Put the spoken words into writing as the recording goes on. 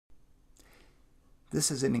This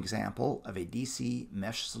is an example of a DC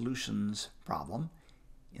mesh solutions problem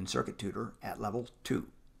in Circuit Tutor at level 2.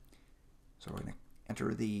 So we're going to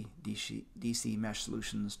enter the DC mesh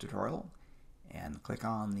solutions tutorial and click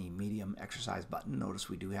on the medium exercise button. Notice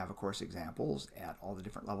we do have, of course, examples at all the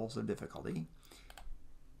different levels of difficulty.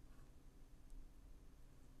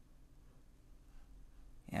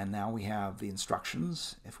 And now we have the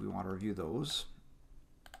instructions if we want to review those.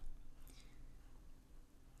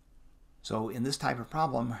 So in this type of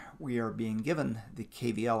problem, we are being given the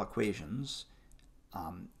KVL equations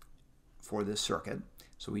for this circuit.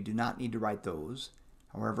 So we do not need to write those.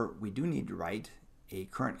 However, we do need to write a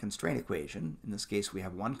current constraint equation. In this case, we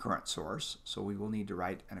have one current source, so we will need to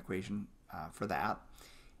write an equation for that.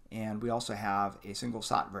 And we also have a single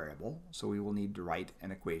Sont variable, so we will need to write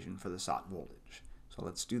an equation for the Sont voltage. So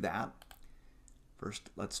let's do that.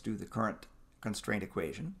 First, let's do the current constraint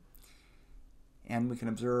equation. And we can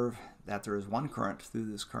observe that there is one current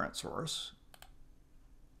through this current source.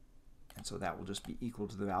 And so that will just be equal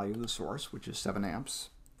to the value of the source, which is 7 amps.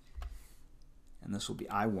 And this will be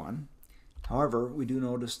I1. However, we do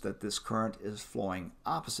notice that this current is flowing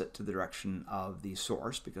opposite to the direction of the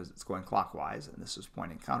source because it's going clockwise, and this is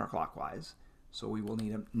pointing counterclockwise. So we will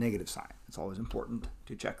need a negative sign. It's always important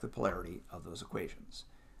to check the polarity of those equations.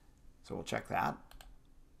 So we'll check that.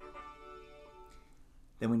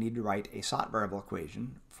 Then we need to write a Sont variable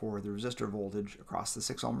equation for the resistor voltage across the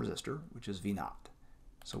 6 ohm resistor, which is V0.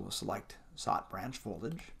 So we'll select Sont branch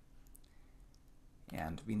voltage.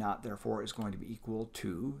 And V0 therefore is going to be equal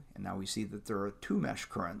to, and now we see that there are 2 mesh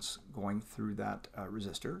currents going through that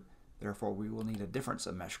resistor. Therefore we will need a difference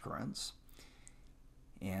of mesh currents.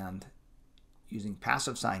 And using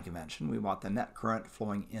passive sign convention, we want the net current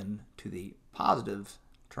flowing into the positive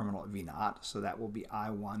terminal of V0, so that will be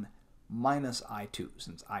I1 minus I2,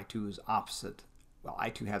 since I2 is opposite. Well,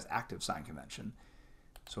 I2 has active sign convention,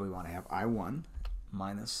 so we want to have I1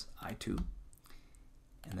 minus I2,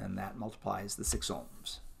 and then that multiplies the 6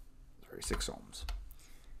 ohms. Sorry, 6 ohms.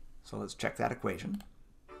 So let's check that equation.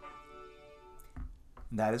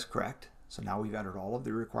 And that is correct. So now we've entered all of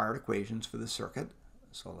the required equations for the circuit.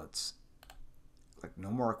 So let's click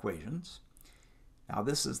No More Equations. Now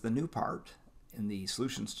this is the new part in the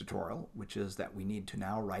solutions tutorial, which is that we need to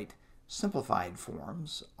now write simplified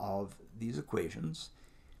forms of these equations.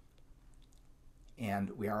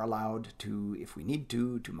 And we are allowed to, if we need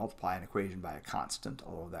to multiply an equation by a constant,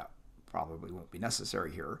 although that probably won't be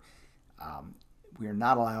necessary here. We are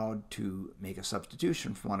not allowed to make a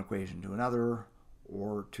substitution from one equation to another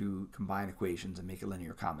or to combine equations and make a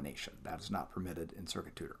linear combination. That is not permitted in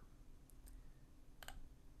Circuit Tutor.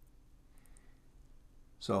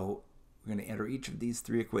 So we're going to enter each of these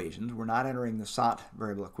 3 equations. We're not entering the Sont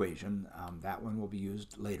variable equation. That one will be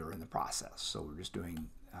used later in the process. So we're just doing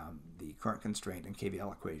the current constraint and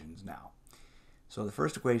KVL equations now. So the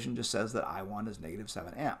first equation just says that I1 is negative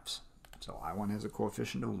 7 amps. So I1 has a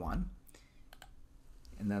coefficient of 1.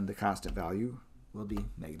 And then the constant value will be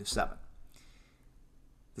negative 7.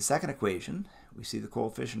 The second equation, we see the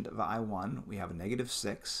coefficient of I1. We have a negative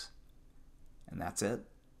 6. And that's it.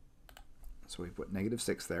 So we put negative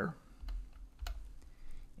 6 there.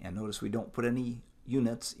 And notice we don't put any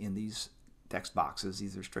units in these text boxes.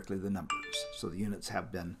 These are strictly the numbers. So the units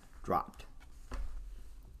have been dropped.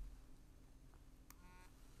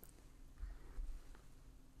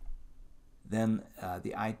 Then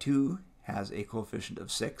the I2 has a coefficient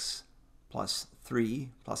of 6 plus 3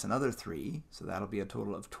 plus another 3. So that'll be a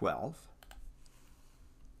total of 12.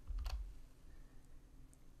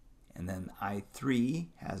 And then I3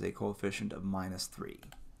 has a coefficient of minus 3.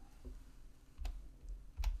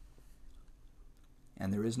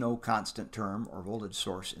 And there is no constant term or voltage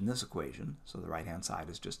source in this equation, so the right-hand side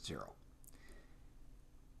is just 0.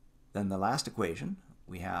 Then the last equation,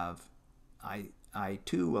 we have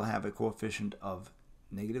I2 will have a coefficient of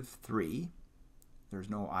negative 3. There's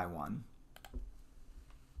no I1.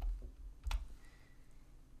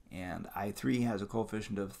 And I3 has a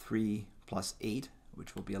coefficient of 3 plus 8,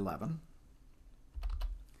 which will be 11.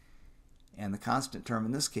 And the constant term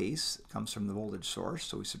in this case comes from the voltage source,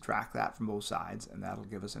 so we subtract that from both sides, and that'll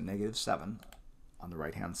give us a negative 7 on the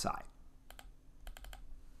right-hand side.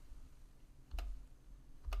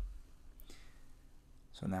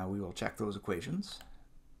 So now we will check those equations,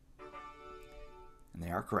 and they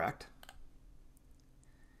are correct.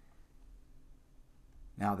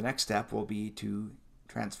 Now the next step will be to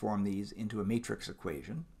transform these into a matrix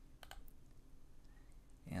equation.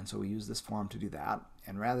 And so we use this form to do that.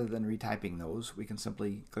 And rather than retyping those, we can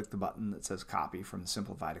simply click the button that says Copy from the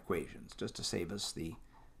Simplified Equations, just to save us the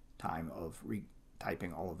time of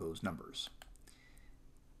retyping all of those numbers.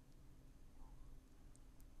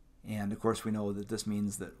 And of course we know that this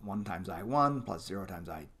means that 1 times I1 plus 0 times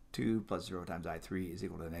I2 plus 0 times I3 is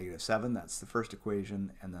equal to negative 7. That's the first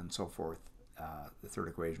equation, and then so forth. The third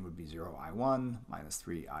equation would be 0 I1 minus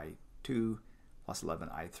 3 I2 plus 11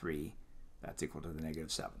 I3. That's equal to the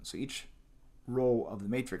negative 7. So each row of the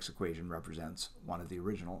matrix equation represents one of the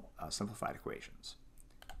original simplified equations.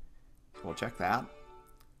 So we'll check that,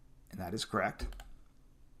 and that is correct.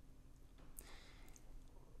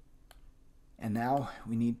 And now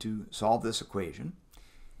we need to solve this equation.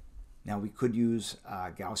 Now we could use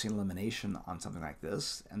Gaussian elimination on something like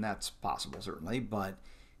this, and that's possible certainly, but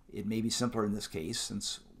it may be simpler in this case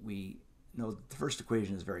since we know that the first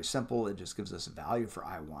equation is very simple. It just gives us a value for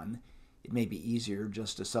I1. It may be easier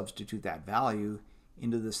just to substitute that value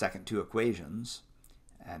into the second two equations,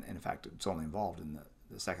 and in fact it's only involved in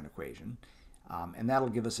the second equation. And that'll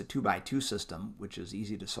give us a 2x2 system, which is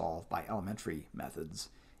easy to solve by elementary methods,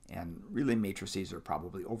 and really matrices are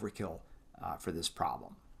probably overkill for this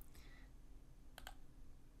problem.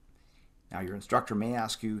 Now your instructor may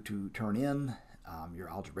ask you to turn in your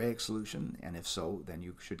algebraic solution, and if so, then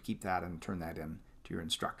you should keep that and turn that in to your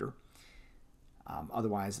instructor.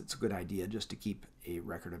 Otherwise, it's a good idea just to keep a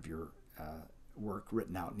record of your work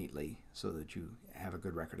written out neatly so that you have a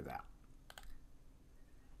good record of that.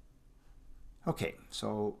 Okay,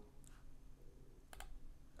 so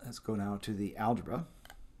let's go now to the algebra.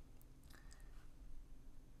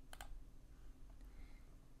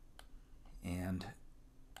 And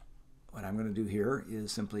what I'm going to do here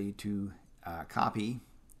is simply to copy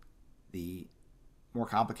the more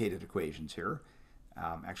complicated equations here.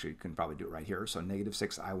 Actually, you can probably do it right here. So negative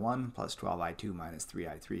 6I1 plus 12I2 minus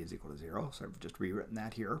 3I3 is equal to 0. So I've just rewritten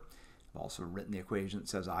that here. I've also written the equation that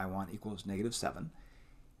says I1 equals negative 7.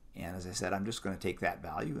 And as I said, I'm just going to take that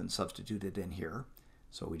value and substitute it in here.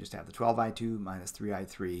 So we just have the 12I2 minus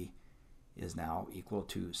 3I3 is now equal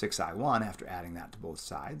to 6I1 after adding that to both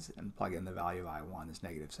sides, and plug in the value of I1 is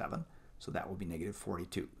negative 7. So that will be negative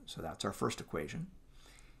 42. So that's our first equation.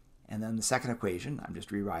 And then the second equation, I'm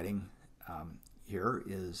just rewriting here,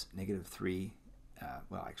 is negative 3,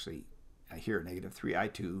 here negative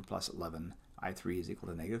 3I2 plus 11I3 is equal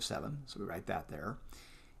to negative 7. So we write that there.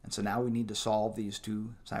 And so now we need to solve these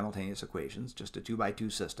two simultaneous equations, just a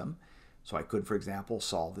 2x2 system. So I could, for example,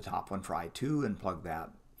 solve the top one for I2 and plug that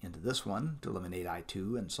into this one to eliminate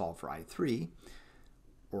I2 and solve for I3.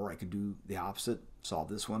 Or I could do the opposite, solve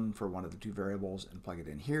this one for one of the two variables and plug it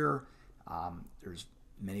in here. There's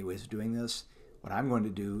many ways of doing this. What I'm going to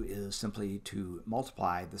do is simply to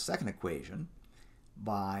multiply the second equation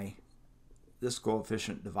by this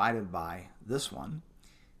coefficient divided by this one.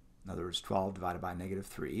 In other words, 12 divided by negative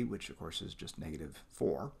 3, which of course is just negative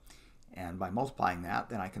 4. And by multiplying that,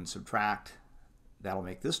 then I can subtract, that'll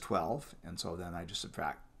make this 12, and so then I just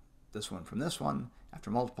subtract this one from this one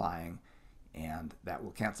after multiplying, and that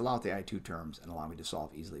will cancel out the I2 terms and allow me to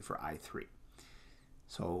solve easily for I3.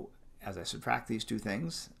 So as I subtract these two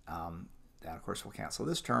things, that of course will cancel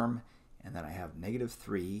this term, and then I have negative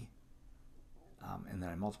 3, and then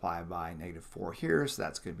I multiply by negative 4 here, so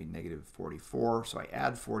that's going to be negative 44. So I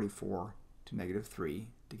add 44 to negative 3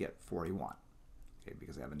 to get 41, okay,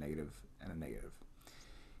 because I have a negative and a negative.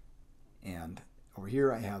 And over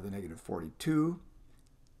here I have the negative 42,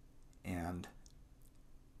 and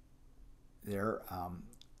there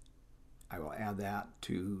I will add that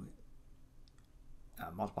to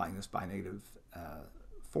multiplying this by negative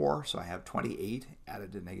 4, so I have 28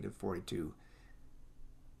 added to negative 42.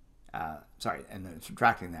 And then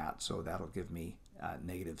subtracting that, so that'll give me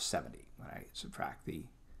negative 70. When I subtract the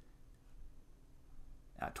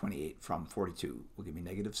 28 from 42 will give me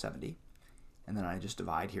negative 70. And then I just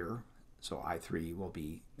divide here, so I3 will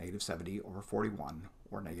be negative 70 over 41,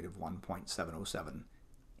 or negative 1.707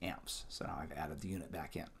 amps. So now I've added the unit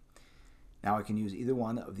back in. Now I can use either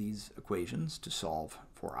one of these equations to solve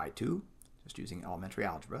for I2, just using elementary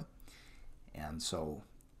algebra. And so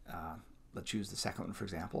let's use the second one, for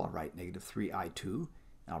example. I'll write negative 3I2, and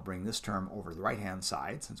I'll bring this term over to the right-hand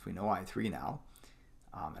side since we know I3 now.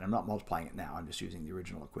 And I'm not multiplying it now, I'm just using the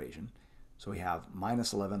original equation. So we have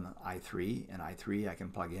minus 11I3, and I3 I can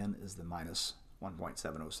plug in is the minus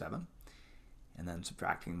 1.707. And then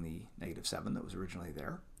subtracting the negative 7 that was originally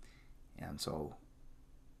there. And so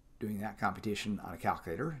doing that computation on a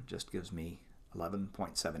calculator just gives me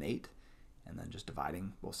 11.78. And then just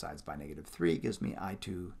dividing both sides by negative 3 gives me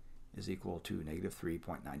I2 is equal to negative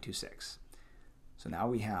 3.926. So now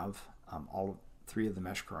we have all three of the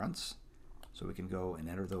mesh currents. So we can go and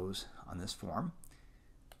enter those on this form.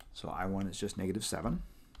 So I1 is just negative 7.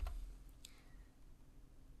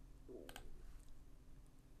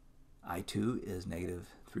 I2 is negative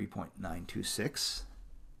 3.926.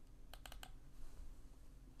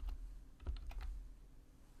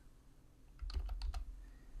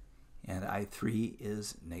 and I3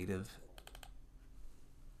 is negative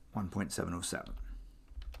 1.707.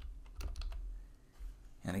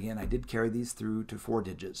 And again, I did carry these through to 4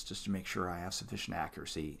 digits just to make sure I have sufficient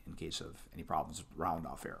accuracy in case of any problems with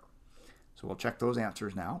round-off error. So we'll check those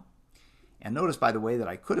answers now. And notice, by the way, that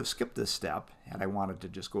I could have skipped this step had I wanted to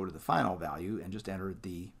just go to the final value and just enter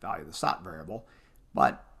the value of the Sont variable.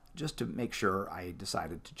 But just to make sure, I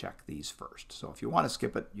decided to check these first. So if you want to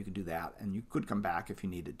skip it, you can do that. And you could come back if you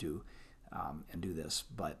needed to and do this.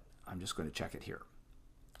 But I'm just going to check it here.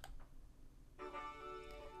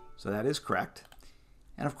 So that is correct.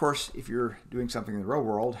 And of course, if you're doing something in the real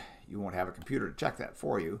world, you won't have a computer to check that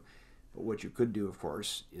for you. But what you could do, of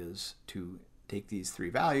course, is to take these 3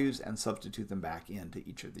 values and substitute them back into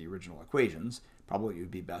each of the original equations. Probably it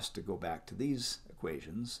would be best to go back to these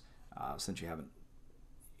equations since you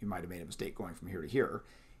might have made a mistake going from here to here,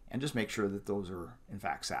 and just make sure that those are in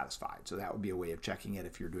fact satisfied. So that would be a way of checking it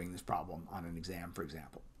if you're doing this problem on an exam, for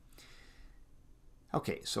example.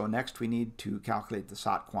 Okay, so next we need to calculate the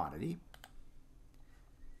sought quantity.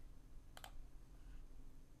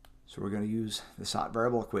 So we're going to use the Sont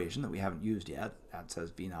variable equation that we haven't used yet. That says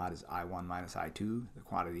V0 is I1 minus I2, the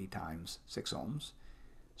quantity times 6 ohms.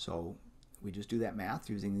 So we just do that math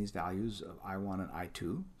using these values of I1 and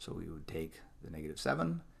I2. So we would take the negative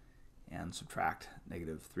 7 and subtract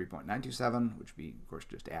negative 3.927, which would be, of course,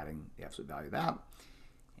 just adding the absolute value of that,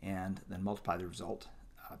 and then multiply the result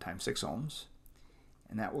times 6 ohms.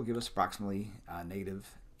 And that will give us approximately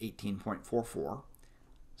negative 18.44.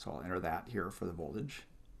 So I'll enter that here for the voltage.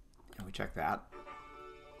 And we check that,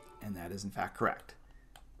 and that is in fact correct.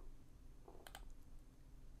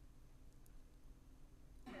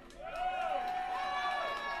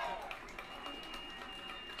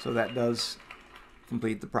 So that does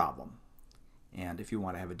complete the problem. And if you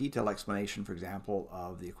want to have a detailed explanation, for example,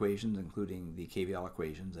 of the equations, including the KVL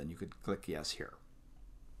equations, then you could click yes here.